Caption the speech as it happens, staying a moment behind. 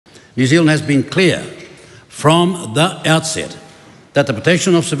New Zealand has been clear from the outset that the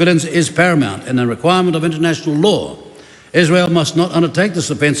protection of civilians is paramount and a requirement of international law. Israel must not undertake this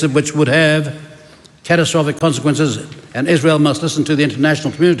offensive, which would have catastrophic consequences, and Israel must listen to the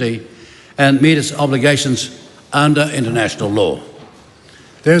international community and meet its obligations under international law.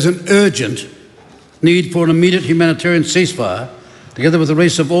 There is an urgent need for an immediate humanitarian ceasefire, together with the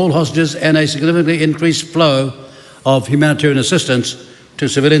release of all hostages and a significantly increased flow of humanitarian assistance to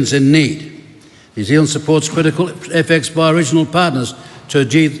civilians in need. New Zealand supports critical efforts by regional partners to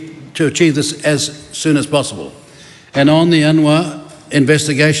achieve this as soon as possible. And on the UNRWA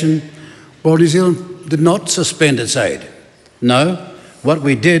investigation, well, New Zealand did not suspend its aid. No, what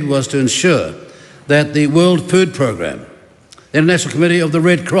we did was to ensure that the World Food Programme, the International Committee of the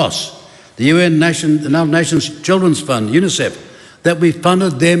Red Cross, the United Nations Children's Fund, UNICEF, that we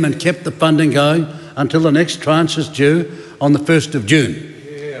funded them and kept the funding going until the next tranche is due on the 1st of June.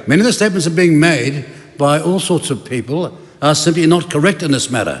 Yeah. Many of the statements are being made by all sorts of people are simply not correct in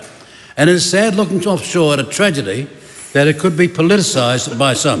this matter. And it is sad looking offshore at a tragedy that it could be politicised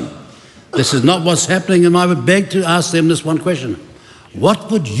by some. This is not what's happening, and I would beg to ask them this one question.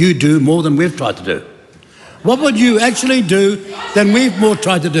 What would you do more than we've tried to do? What would you actually do than we've more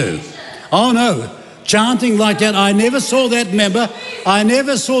tried to do? Oh no, chanting like that. I never saw that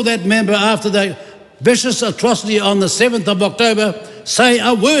member after the vicious atrocity on the 7th of October say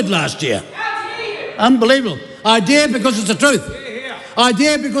a word last year. Unbelievable. I dare because it's the truth. I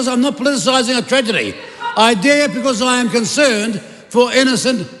dare because I'm not politicising a tragedy. I dare because I am concerned for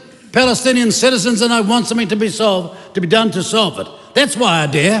innocent Palestinian citizens and I want something to be done to solve it. That's why I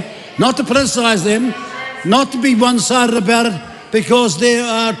dare, not to politicise them, not to be one-sided about it, because there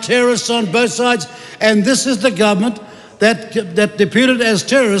are terrorists on both sides, and this is the government that deputed as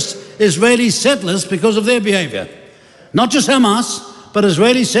terrorists Israeli settlers because of their behaviour. Not just Hamas, but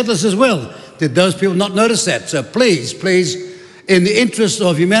Israeli settlers as well. Did those people not notice that? So please, please, in the interest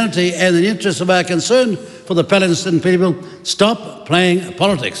of humanity and in the interest of our concern for the Palestinian people, stop playing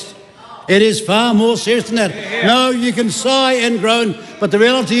politics. It is far more serious than that. No, you can sigh and groan, but the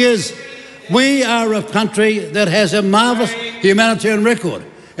reality is we are a country that has a marvellous humanitarian record,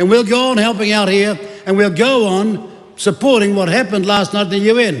 and we'll go on helping out here, and we'll go on supporting what happened last night at the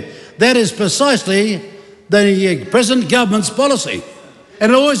UN. That is precisely the present government's policy,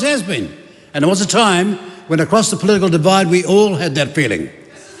 and it always has been. And there was a time when across the political divide we all had that feeling.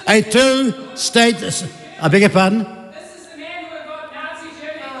 A two-state... I beg your pardon? This is the man who invoked Nazi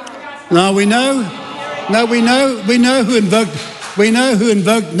Germany. No, we know who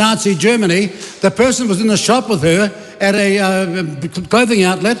invoked Nazi Germany. The person was in the shop with her at a clothing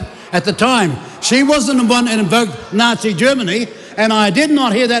outlet at the time. She wasn't the one that invoked Nazi Germany, and I did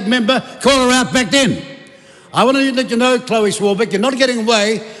not hear that member call her out back then. I want to let you know, Chlöe Swarbrick, you're not getting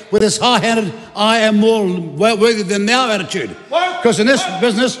away with this high-handed, I am more worthy than thou attitude. Because in this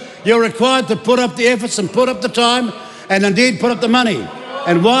business, you're required to put up the efforts and put up the time and indeed put up the money.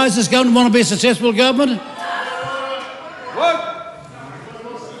 And why does this government want to be a successful government?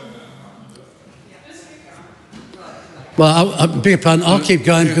 Well, I beg your pardon, I'll keep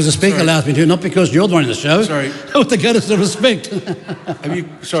going because the Speaker allows me to, not because you're the one in the show. Sorry. With the greatest of respect.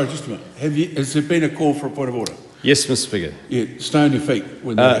 Sorry, just a minute. Has there been a call for a point of order? Yes, Mr Speaker. Yeah, stay on your feet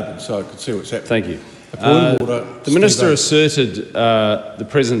when that happens so I can see what's happening. Thank you. A point of order. The Minister asserted the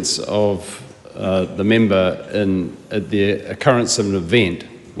presence of the member at the occurrence of an event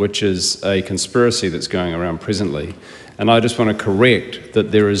which is a conspiracy that's going around presently. And I just want to correct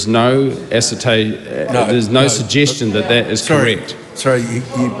that there is no suggestion that that is correct. Sorry, you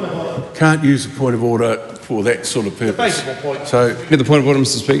can't use the point of order for that sort of purpose. So, the point of order,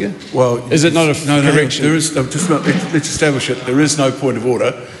 Mr Speaker? Well, is it not a correction? There is. Let's establish it. There is no point of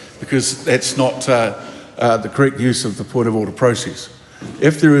order because that's not the correct use of the point of order process.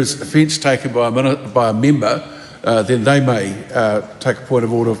 If there is offence taken by a member, then they may take a point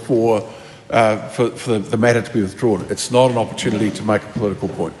of order for the matter to be withdrawn. It's not an opportunity to make a political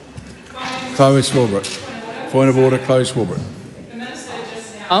point. Chlöe Swarbrick. Point of order, Chlöe Swarbrick. The Minister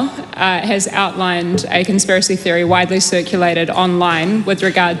just now has outlined a conspiracy theory widely circulated online with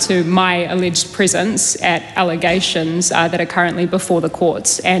regard to my alleged presence at allegations that are currently before the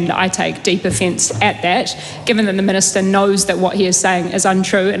courts, and I take deep offence at that, given that the Minister knows that what he is saying is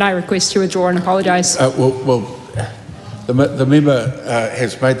untrue, and I request you withdraw and apologise. The member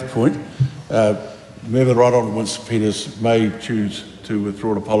has made the point. Member Right Honourable Winston Peters may choose to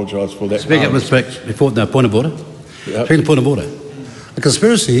withdraw and apologise for that. Speaker, before the point of order. Yep. Speaking of point of order. A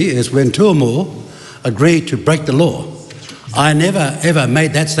conspiracy is when two or more agree to break the law. I never ever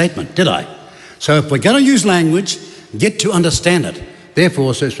made that statement, did I? So if we're going to use language, get to understand it.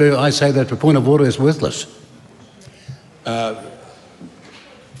 Therefore, Sir Speaker, I say that the point of order is worthless.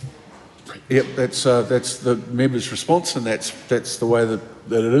 Yep, that's the member's response, and that's the way that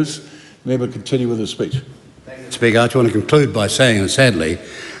it is. Member, continue with his speech. Speaker, I just want to conclude by saying, and sadly,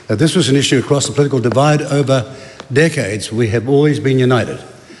 that this was an issue across the political divide over decades. We have always been united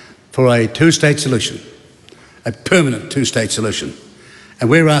for a two-state solution, a permanent two-state solution. And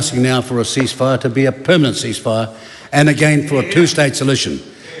we're asking now for a ceasefire to be a permanent ceasefire, and again for a two-state solution.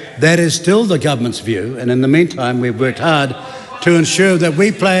 That is still the government's view, and in the meantime we've worked hard to ensure that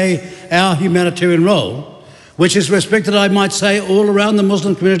we play our humanitarian role, which is respected, I might say, all around the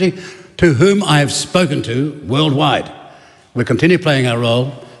Muslim community to whom I have spoken to worldwide. We continue playing our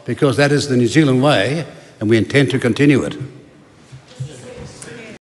role because that is the New Zealand way, and we intend to continue it.